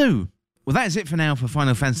journey too. Well, that is it for now for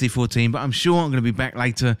Final Fantasy XIV, but I'm sure I'm going to be back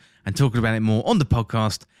later and talking about it more on the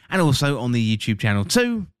podcast and also on the YouTube channel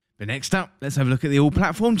too. But next up, let's have a look at the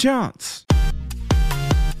all-platform charts.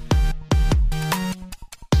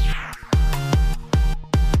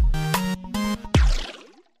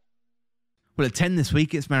 Well, at 10 this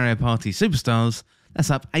week, it's Mario Party Superstars.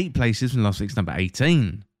 That's up 8 places from last week's number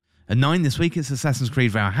 18. At 9 this week, it's Assassin's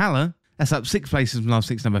Creed Valhalla. That's up 6 places from last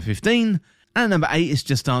week's number 15. And at number 8 is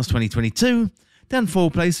Just Dance 2022, down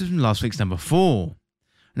 4 places from last week's number 4.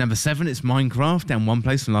 At number 7, it's Minecraft, down 1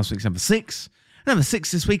 place from last week's number 6. At number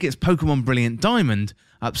 6 this week, it's Pokemon Brilliant Diamond,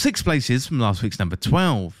 up 6 places from last week's number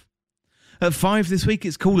 12. At 5 this week,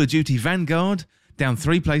 it's Call of Duty Vanguard, down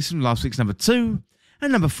 3 places from last week's number 2.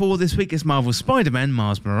 And number 4 this week is Marvel Spider-Man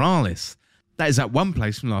Miles Morales. That is up 1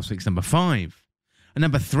 place from last week's number 5. And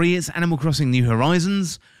number 3 is Animal Crossing New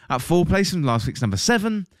Horizons, up 4 places from last week's number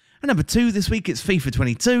 7. And number 2 this week it's FIFA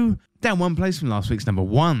 22, down 1 place from last week's number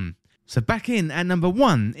 1. So back in at number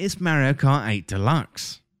 1 is Mario Kart 8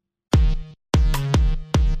 Deluxe.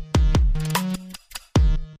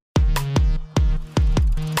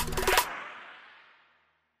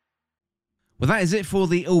 Well, that is it for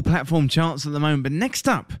the all-platform charts at the moment, but next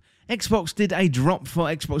up, Xbox did a drop for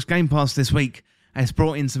Xbox Game Pass this week, and it's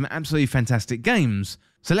brought in some absolutely fantastic games.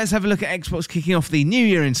 So let's have a look at Xbox kicking off the new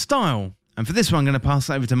year in style. And for this one, I'm going to pass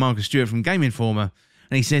it over to Marcus Stewart from Game Informer,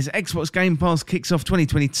 and he says Xbox Game Pass kicks off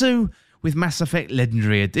 2022 with Mass Effect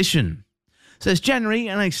Legendary Edition. So it's January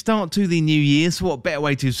and a start to the new year, so what better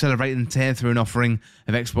way to celebrate than tear through an offering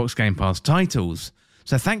of Xbox Game Pass titles.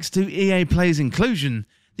 So thanks to EA Play's inclusion,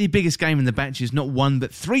 the biggest game in the batch is not 1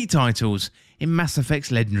 but 3 titles in Mass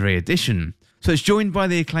Effect's Legendary Edition. So it's joined by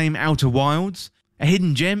the acclaimed Outer Wilds, a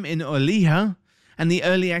hidden gem in Oliha, and the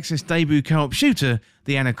early access debut co-op shooter,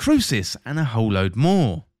 the Anacrusis, and a whole load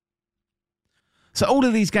more. So all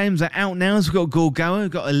of these games are out now, so we've got Gorgoa, we've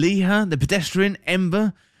got Oliha, the Pedestrian,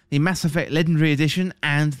 Ember, the Mass Effect Legendary Edition,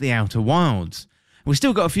 and the Outer Wilds. We've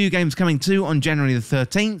still got a few games coming too on January the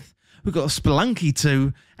 13th. We've got Spelunky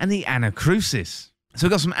 2 and the Anacrusis. So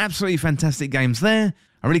we've got some absolutely fantastic games there.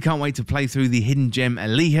 I really can't wait to play through the hidden gem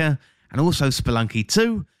Oliha and also Spelunky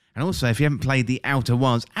 2. And also, if you haven't played the Outer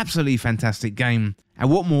Wilds, absolutely fantastic game. And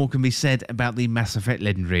what more can be said about the Mass Effect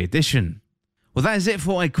Legendary Edition? Well, that is it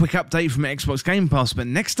for a quick update from Xbox Game Pass. But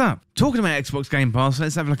next up, talking about Xbox Game Pass,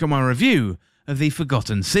 let's have a look at my review of The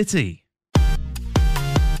Forgotten City.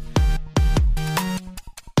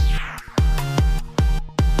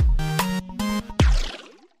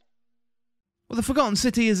 Well, The Forgotten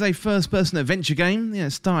City is a first-person adventure game. It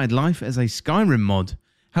started life as a Skyrim mod.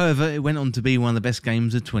 However, it went on to be one of the best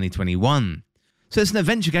games of 2021. So it's an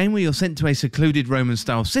adventure game where you're sent to a secluded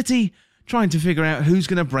Roman-style city, trying to figure out who's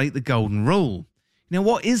going to break the Golden Rule. Now,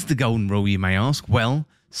 what is the Golden Rule, you may ask? Well,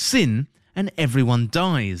 sin, and everyone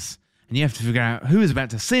dies. And you have to figure out who is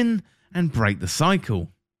about to sin and break the cycle.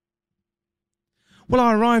 Well,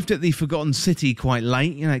 I arrived at The Forgotten City quite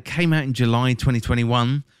late. It came out in July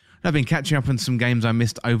 2021. I've been catching up on some games I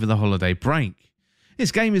missed over the holiday break.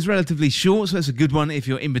 This game is relatively short, so it's a good one if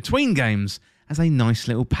you're in between games, as a nice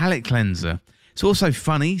little palate cleanser. It's also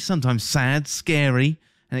funny, sometimes sad, scary,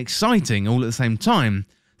 and exciting all at the same time,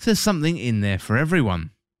 so there's something in there for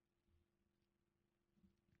everyone.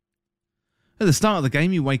 At the start of the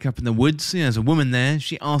game, you wake up in the woods. There's a woman there.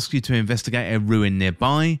 She asks you to investigate a ruin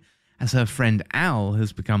nearby, as her friend Al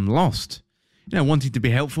has become lost. Wanting to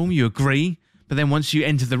be helpful, you agree. But then once you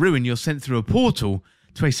enter the ruin, you're sent through a portal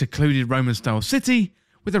to a secluded Roman-style city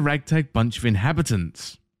with a ragtag bunch of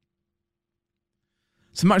inhabitants.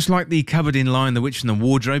 So much like the covered-in Lion, the Witch and the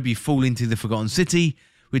Wardrobe, you fall into the Forgotten City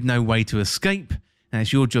with no way to escape, and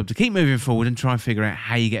it's your job to keep moving forward and try and figure out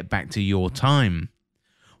how you get back to your time.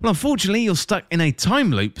 Well, unfortunately, you're stuck in a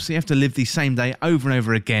time loop, so you have to live the same day over and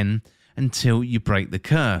over again until you break the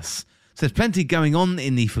curse. So there's plenty going on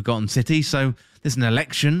in the Forgotten City, so there's an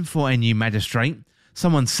election for a new magistrate,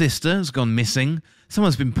 someone's sister has gone missing,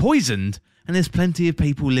 someone's been poisoned, and there's plenty of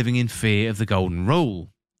people living in fear of the Golden Rule.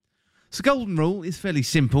 So Golden Rule is fairly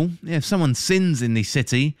simple. If someone sins in the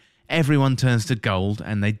city, everyone turns to gold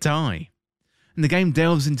and they die. And the game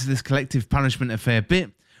delves into this collective punishment a fair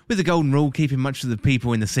bit, with the golden rule keeping much of the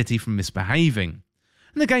people in the city from misbehaving.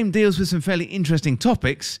 And the game deals with some fairly interesting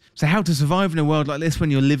topics, so how to survive in a world like this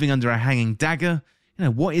when you're living under a hanging dagger,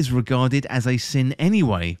 what is regarded as a sin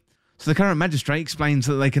anyway. So the current magistrate explains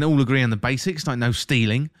that they can all agree on the basics, like no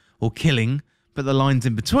stealing or killing, but the lines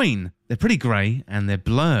in between, they're pretty grey and they're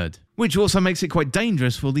blurred, which also makes it quite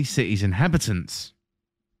dangerous for the city's inhabitants.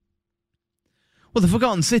 Well, the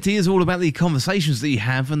Forgotten City is all about the conversations that you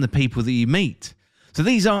have and the people that you meet. So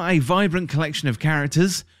these are a vibrant collection of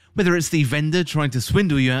characters, whether it's the vendor trying to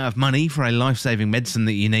swindle you out of money for a life-saving medicine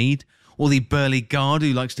that you need, or the burly guard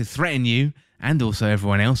who likes to threaten you, and also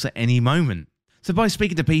everyone else at any moment. So by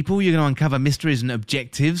speaking to people, you're going to uncover mysteries and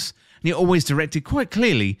objectives, and you're always directed quite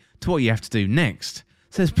clearly to what you have to do next.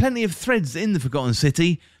 So there's plenty of threads in the Forgotten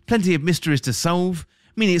City, plenty of mysteries to solve,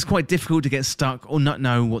 meaning it's quite difficult to get stuck or not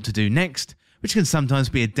know what to do next, which can sometimes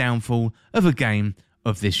be a downfall of a game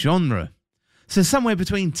of this genre. So somewhere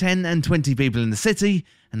between 10 and 20 people in the city,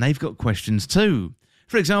 and they've got questions too.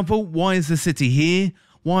 For example, why is the city here?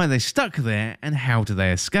 Why are they stuck there? And how do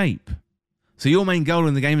they escape? So your main goal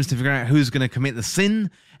in the game is to figure out who's going to commit the sin, and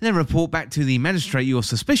then report back to the magistrate your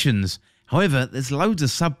suspicions. However, there's loads of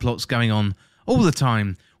subplots going on all the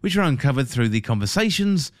time, which are uncovered through the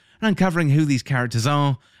conversations, and uncovering who these characters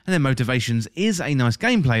are and their motivations is a nice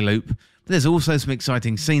gameplay loop, but there's also some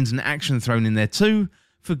exciting scenes and action thrown in there too,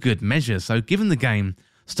 for good measure. So given the game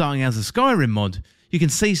starting as a Skyrim mod, you can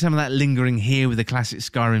see some of that lingering here with the classic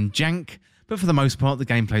Skyrim jank, but for the most part the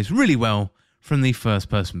game plays really well from the first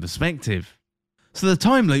person perspective. So the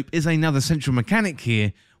time loop is another central mechanic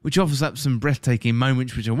here, which offers up some breathtaking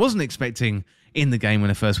moments which I wasn't expecting in the game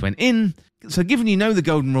when I first went in. So given you know the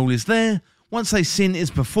golden rule is there, once a sin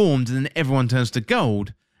is performed then everyone turns to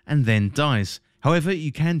gold and then dies. However,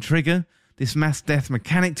 you can trigger this mass death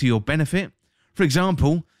mechanic to your benefit. For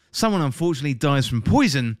example, someone unfortunately dies from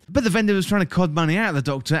poison, but the vendor was trying to cod money out of the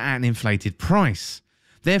doctor at an inflated price.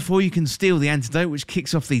 Therefore, you can steal the antidote, which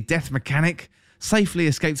kicks off the death mechanic, safely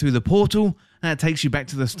escape through the portal, and that takes you back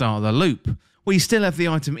to the start of the loop, where you still have the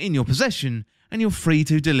item in your possession, and you're free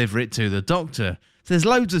to deliver it to the doctor. So there's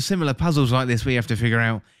loads of similar puzzles like this where you have to figure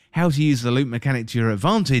out how to use the loop mechanic to your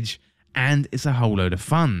advantage, and it's a whole load of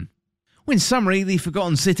fun. Well, in summary, The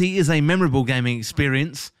Forgotten City is a memorable gaming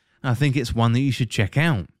experience, and I think it's one that you should check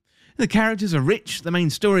out. The characters are rich, the main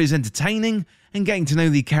story is entertaining, and getting to know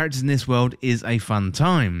the characters in this world is a fun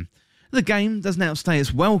time. The game doesn't outstay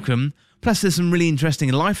its welcome, plus there's some really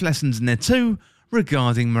interesting life lessons in there too,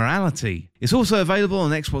 regarding morality. It's also available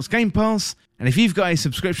on Xbox Game Pass, and if you've got a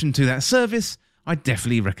subscription to that service, I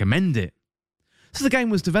definitely recommend it. So the game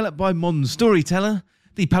was developed by Modern Storyteller,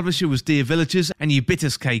 the publisher was Dear Villagers and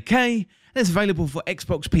Ubitus KK, and it's available for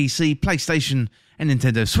Xbox PC, PlayStation and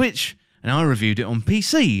Nintendo Switch, and I reviewed it on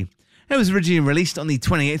PC. It was originally released on the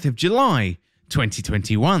 28th of July,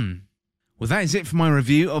 2021. Well, that is it for my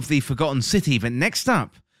review of The Forgotten City, but next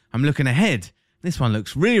up, I'm looking ahead. This one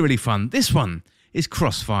looks really fun. This one is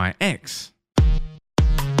Crossfire X.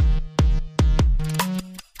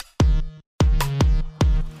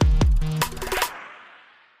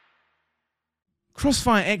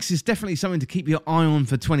 Crossfire X is definitely something to keep your eye on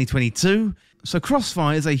for 2022. So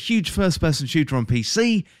Crossfire is a huge first-person shooter on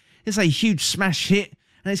PC, it's a huge smash hit,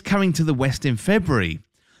 and it's coming to the West in February.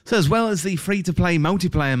 So as well as the free-to-play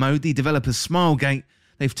multiplayer mode, the developers Smilegate,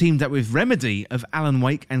 they've teamed up with Remedy of Alan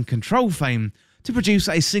Wake and Control fame to produce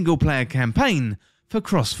a single-player campaign for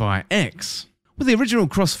Crossfire X. Well, the original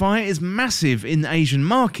Crossfire is massive in Asian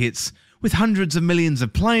markets, with hundreds of millions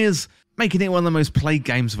of players, making it one of the most played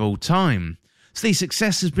games of all time. So the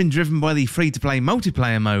success has been driven by the free-to-play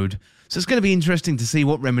multiplayer mode, so it's going to be interesting to see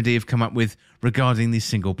what Remedy have come up with regarding the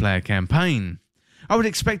single-player campaign. I would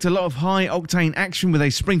expect a lot of high-octane action with a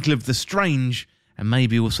sprinkle of the strange, and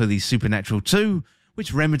maybe also the supernatural too,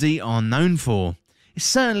 which Remedy are known for. It's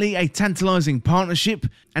certainly a tantalising partnership,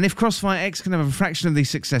 and if Crossfire X can have a fraction of the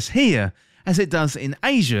success here, as it does in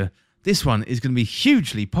Asia, this one is going to be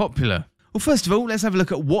hugely popular. Well, first of all, let's have a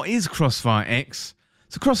look at what is Crossfire X.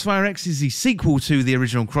 So Crossfire X is the sequel to the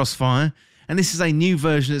original Crossfire, and this is a new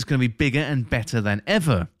version that's going to be bigger and better than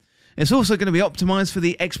ever. It's also going to be optimised for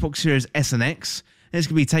the Xbox Series S and X, and it's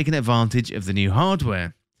going to be taking advantage of the new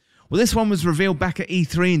hardware. Well, this one was revealed back at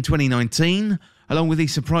E3 in 2019, along with the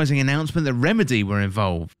surprising announcement that Remedy were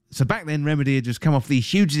involved. So back then, Remedy had just come off the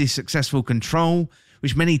hugely successful Control,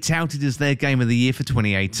 which many touted as their game of the year for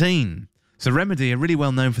 2018. So Remedy are really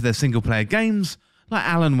well known for their single-player games, like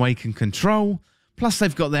Alan Wake and Control, plus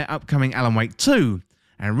they've got their upcoming Alan Wake 2,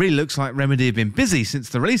 and it really looks like Remedy have been busy since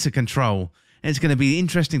the release of Control, and it's going to be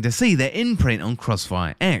interesting to see their imprint on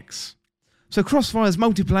Crossfire X. So Crossfire's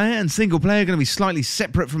multiplayer and single player are going to be slightly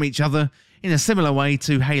separate from each other in a similar way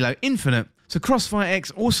to Halo Infinite. So Crossfire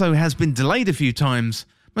X also has been delayed a few times,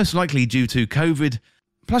 most likely due to COVID.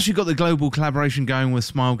 Plus you've got the global collaboration going with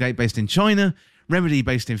Smilegate based in China, Remedy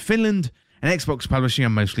based in Finland, and Xbox Publishing are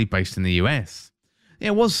mostly based in the US.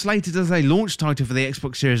 It was slated as a launch title for the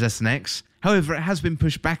Xbox Series S and X, however it has been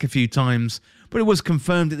pushed back a few times, but it was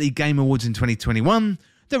confirmed at the Game Awards in 2021.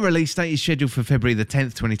 The release date is scheduled for February the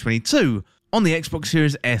 10th, 2022 on the Xbox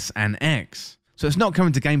Series S and X. So it's not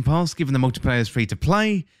coming to Game Pass given the multiplayer is free to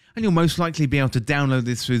play, and you'll most likely be able to download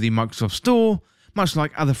this through the Microsoft Store, much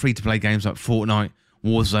like other free to play games like Fortnite,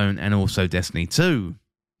 Warzone and also Destiny 2.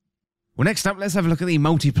 Well, next up, let's have a look at the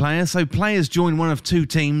multiplayer. So players join one of two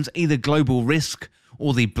teams, either Global Risk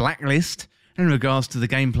or the Blacklist. In regards to the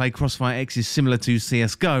gameplay, Crossfire X is similar to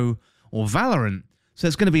CSGO or Valorant. So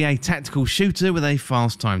it's going to be a tactical shooter with a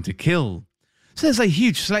fast time to kill. So there's a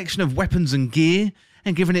huge selection of weapons and gear,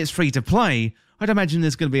 and given it's free to play, I'd imagine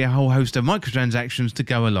there's going to be a whole host of microtransactions to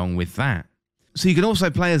go along with that. So you can also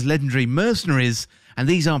play as legendary mercenaries, and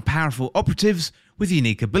these are powerful operatives with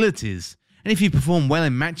unique abilities. And if you perform well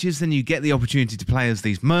in matches, then you get the opportunity to play as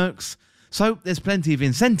these mercs, so there's plenty of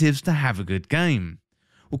incentives to have a good game.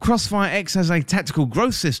 Well, Crossfire X has a tactical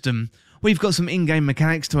growth system where you've got some in-game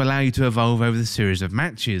mechanics to allow you to evolve over the series of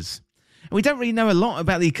matches. And we don't really know a lot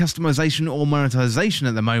about the customization or monetization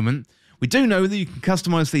at the moment. We do know that you can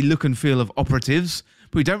customize the look and feel of operatives,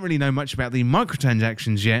 but we don't really know much about the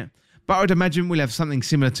microtransactions yet. But I would imagine we'll have something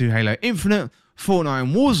similar to Halo Infinite, Fortnite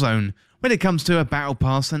and Warzone when it comes to a battle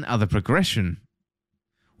pass and other progression.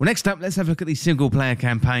 Well, next up, let's have a look at the single player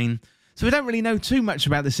campaign. So we don't really know too much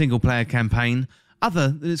about the single player campaign, other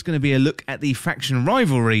than it's going to be a look at the faction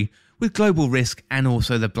rivalry with Global Risk and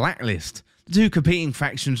also the Blacklist, the two competing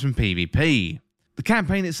factions from PvP. The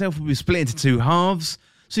campaign itself will be split into two halves,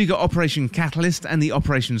 so you've got Operation Catalyst and the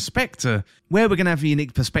Operation Spectre, where we're going to have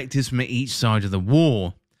unique perspectives from each side of the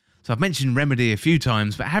war. So I've mentioned Remedy a few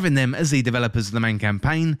times, but having them as the developers of the main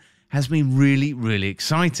campaign has me really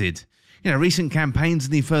excited. You know, recent campaigns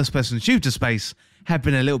in the first-person shooter space have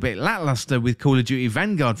been a little bit lackluster with Call of Duty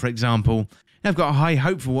Vanguard, for example, and I've got a high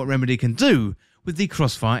hope for what Remedy can do with the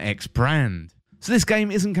Crossfire X brand. So this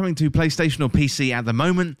game isn't coming to PlayStation or PC at the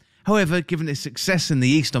moment, however, given its success in the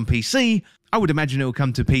East on PC, I would imagine it will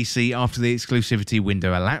come to PC after the exclusivity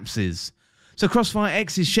window elapses. So Crossfire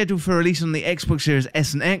X is scheduled for release on the Xbox Series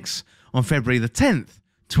S and X on February the 10th,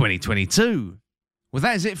 2022. Well,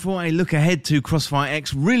 that is it for a look ahead to Crossfire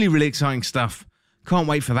X. Really exciting stuff. Can't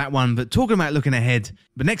wait for that one, but talking about looking ahead.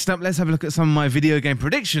 But next up, let's have a look at some of my video game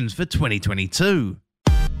predictions for 2022.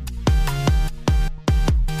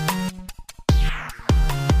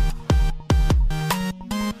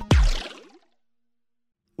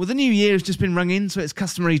 Well, the new year has just been rung in, so it's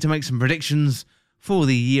customary to make some predictions for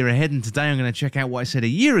the year ahead, and today I'm going to check out what I said a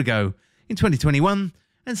year ago in 2021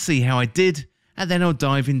 and see how I did, and then I'll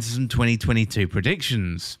dive into some 2022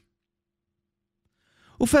 predictions.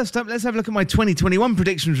 Well, first up, let's have a look at my 2021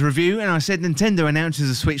 predictions review, and I said Nintendo announces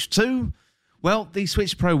a Switch 2. Well, the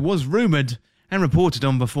Switch Pro was rumoured and reported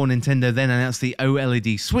on before Nintendo then announced the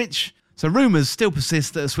OLED Switch, so rumours still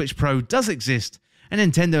persist that a Switch Pro does exist, and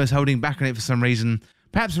Nintendo is holding back on it for some reason,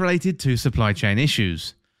 perhaps related to supply chain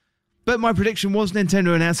issues. But my prediction was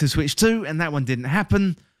Nintendo announced the Switch 2, and that one didn't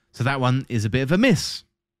happen, so that one is a bit of a miss.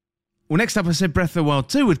 Well, next up I said Breath of the Wild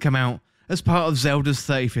 2 would come out as part of Zelda's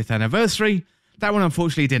 35th anniversary. That one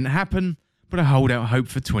unfortunately didn't happen, but I hold out hope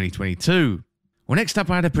for 2022. Well, next up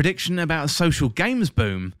I had a prediction about a social games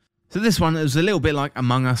boom. So this one was a little bit like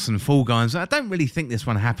Among Us and Fall Guys. I don't really think this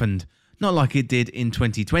one happened, not like it did in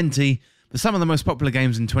 2020, but some of the most popular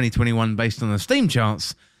games in 2021 based on the Steam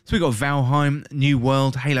charts. So we got Valheim, New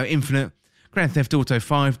World, Halo Infinite, Grand Theft Auto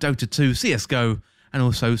 5, Dota 2, CSGO, and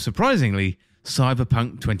also, surprisingly,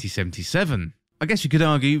 Cyberpunk 2077. I guess you could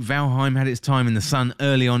argue Valheim had its time in the sun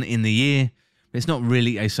early on in the year, but it's not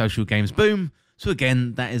really a social games boom, so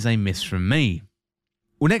again, that is a miss from me.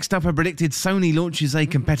 Well, next up I predicted Sony launches a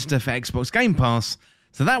competitor for Xbox Game Pass,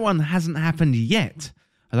 so that one hasn't happened yet,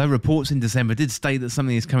 although reports in December did state that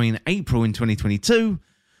something is coming in April in 2022,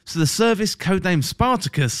 so the service, codenamed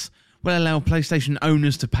Spartacus, will allow PlayStation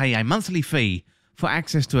owners to pay a monthly fee for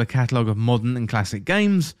access to a catalogue of modern and classic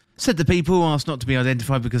games, said the people who asked not to be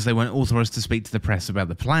identified because they weren't authorised to speak to the press about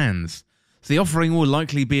the plans. So the offering will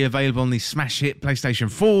likely be available on the smash hit PlayStation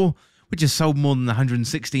 4, which has sold more than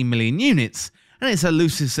 116 million units, and it's a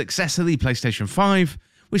elusive successor, the PlayStation 5,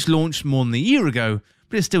 which launched more than a year ago,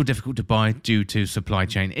 but is still difficult to buy due to supply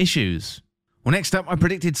chain issues. Well, next up, I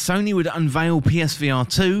predicted Sony would unveil PSVR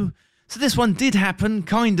 2, So this one did happen,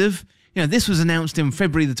 kind of. This was announced in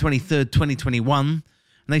February the 23rd, 2021, and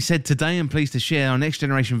they said, today I'm pleased to share our next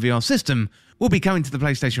generation VR system will be coming to the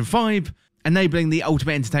PlayStation 5, enabling the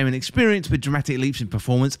ultimate entertainment experience with dramatic leaps in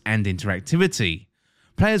performance and interactivity.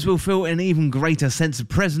 Players will feel an even greater sense of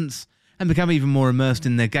presence and become even more immersed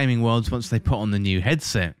in their gaming worlds once they put on the new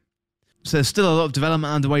headset. So there's still a lot of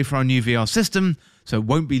development underway for our new VR system, so it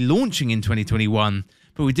won't be launching in 2021,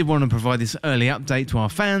 but we did want to provide this early update to our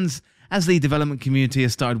fans as the development community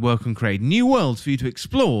has started work on creating new worlds for you to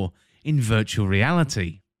explore in virtual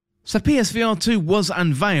reality. So PSVR 2 was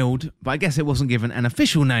unveiled, but I guess it wasn't given an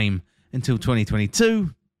official name until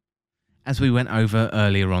 2022, as we went over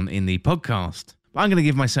earlier on in the podcast. But I'm going to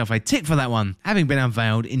give myself a tick for that one, having been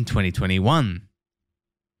unveiled in 2021.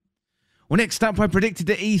 Well, next up, I predicted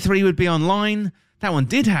that E3 would be online. That one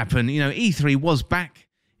did happen. E3 was back.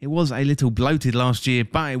 It was a little bloated last year,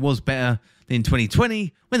 but it was better than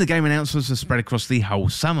 2020 when the game announcements were spread across the whole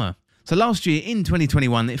summer. So last year in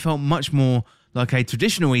 2021, it felt much more like a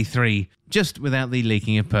traditional E3, just without the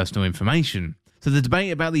leaking of personal information. So the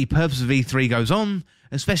debate about the purpose of E3 goes on,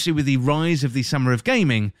 especially with the rise of the summer of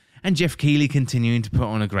gaming and Jeff Keighley continuing to put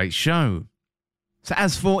on a great show. So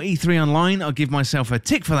as for E3 Online, I'll give myself a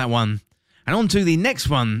tick for that one. And on to the next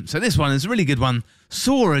one. So this one is a really good one.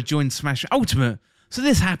 Sora joined Smash Ultimate. So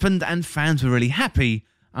this happened and fans were really happy,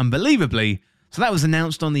 unbelievably. So that was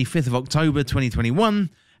announced on the 5th of October 2021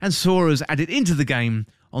 and Sora's added into the game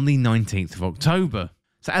on the 19th of October.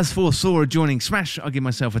 So as for Sora joining Smash, I'll give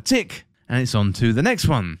myself a tick and it's on to the next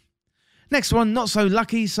one. Next one, not so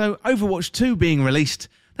lucky, so Overwatch 2 being released.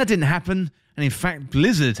 That didn't happen, and in fact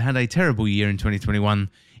Blizzard had a terrible year in 2021,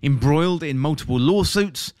 embroiled in multiple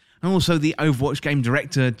lawsuits, and also the Overwatch game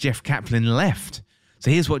director Jeff Kaplan left. So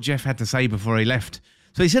here's what Jeff had to say before he left.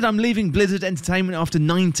 So he said, "I'm leaving Blizzard Entertainment after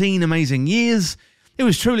 19 amazing years. It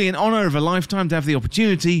was truly an honour of a lifetime to have the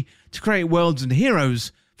opportunity to create worlds and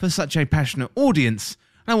heroes for such a passionate audience.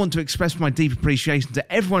 And I want to express my deep appreciation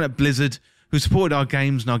to everyone at Blizzard who supported our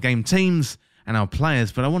games and our game teams and our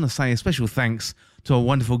players, but I want to say a special thanks to our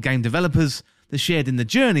wonderful game developers that shared in the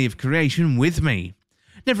journey of creation with me.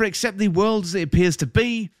 Never accept the world as it appears to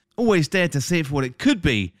be, always dare to see it for what it could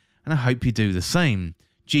be, and I hope you do the same.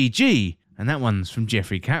 GG," and that one's from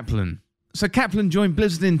Jeffrey Kaplan. So Kaplan joined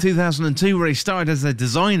Blizzard in 2002, where he started as a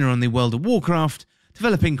designer on the World of Warcraft,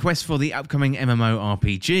 developing quests for the upcoming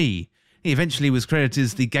MMORPG. He eventually was credited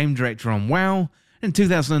as the game director on WoW. In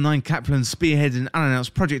 2009, Kaplan spearheaded an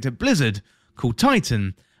unannounced project at Blizzard called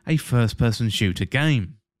Titan, a first-person shooter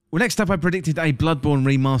game. Well, next up I predicted a Bloodborne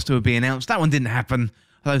remaster would be announced. That one didn't happen,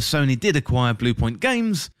 although Sony did acquire Bluepoint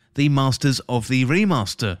Games, the masters of the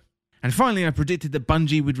remaster. And finally, I predicted that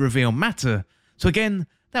Bungie would reveal Matter. So again,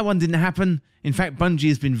 that one didn't happen. In fact, Bungie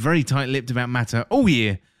has been very tight-lipped about Matter all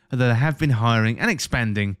year, although they have been hiring and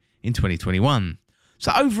expanding in 2021.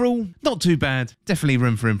 So overall, not too bad. Definitely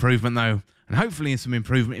room for improvement though, and hopefully some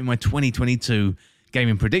improvement in my 2022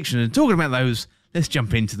 gaming prediction. And talking about those, let's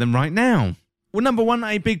jump into them right now. Well, number one,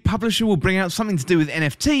 a big publisher will bring out something to do with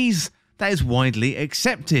NFTs that is widely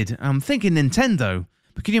accepted. I'm thinking Nintendo,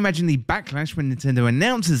 but can you imagine the backlash when Nintendo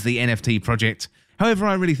announces the NFT project? However,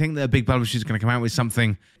 I really think that a big publisher is going to come out with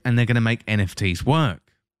something and they're going to make NFTs work.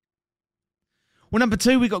 Well, number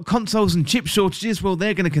two, we got consoles and chip shortages. Well,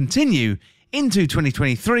 they're going to continue into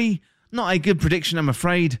 2023. Not a good prediction, I'm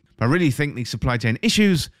afraid, but I really think the supply chain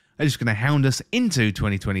issues are just going to hound us into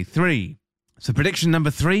 2023. So prediction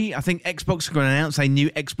number three, I think Xbox are going to announce a new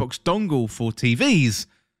Xbox dongle for TVs.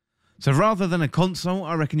 So rather than a console,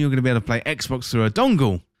 I reckon you're going to be able to play Xbox through a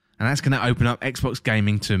dongle, and that's going to open up Xbox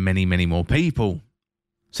gaming to many, many more people.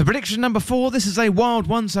 So prediction number four, this is a wild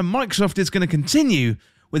one. So Microsoft is going to continue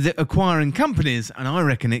with it acquiring companies, and I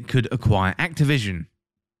reckon it could acquire Activision.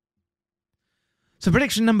 So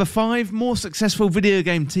prediction number five, more successful video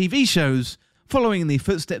game TV shows following in the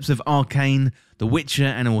footsteps of Arcane, The Witcher,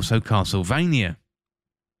 and also Castlevania.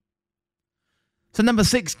 So number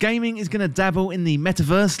six, gaming is going to dabble in the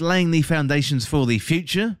metaverse, laying the foundations for the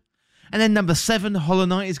future. And then number seven, Hollow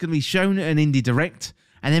Knight is going to be shown at an Indie Direct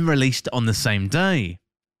and then released on the same day.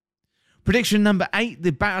 Prediction number eight,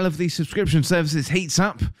 the battle of the subscription services heats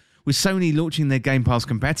up, with Sony launching their Game Pass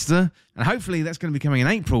competitor, and hopefully that's going to be coming in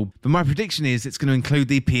April, but my prediction is it's going to include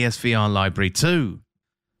the PSVR library too.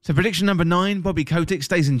 So prediction number nine, Bobby Kotick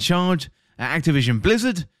stays in charge at Activision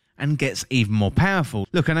Blizzard and gets even more powerful.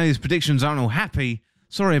 Look, I know these predictions aren't all happy,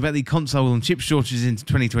 sorry about the console and chip shortages into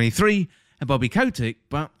 2023 and Bobby Kotick,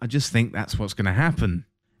 but I just think that's what's going to happen.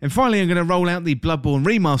 And finally, I'm going to roll out the Bloodborne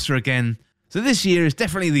remaster again. So this year is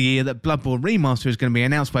definitely the year that Bloodborne remaster is going to be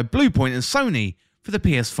announced by Bluepoint and Sony for the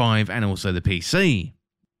PS5 and also the PC.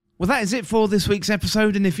 Well, that is it for this week's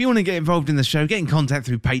episode, and if you want to get involved in the show, get in contact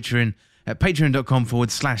through Patreon at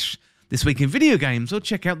patreon.com/thisweekinvideogames, or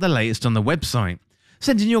check out the latest on the website.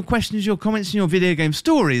 Send in your questions, your comments, and your video game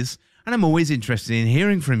stories, and I'm always interested in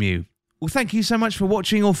hearing from you. Well, thank you so much for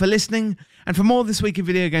watching or for listening, and for more This Week in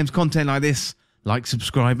Video Games content like this, like,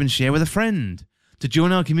 subscribe, and share with a friend. To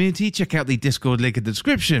join our community, check out the Discord link in the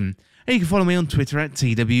description, and you can follow me on Twitter at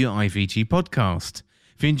TWIVG Podcast.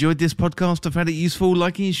 If you enjoyed this podcast or found it useful,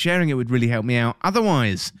 liking and sharing it would really help me out.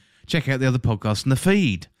 Otherwise, check out the other podcasts in the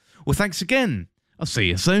feed. Well, thanks again. I'll see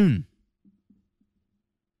you soon.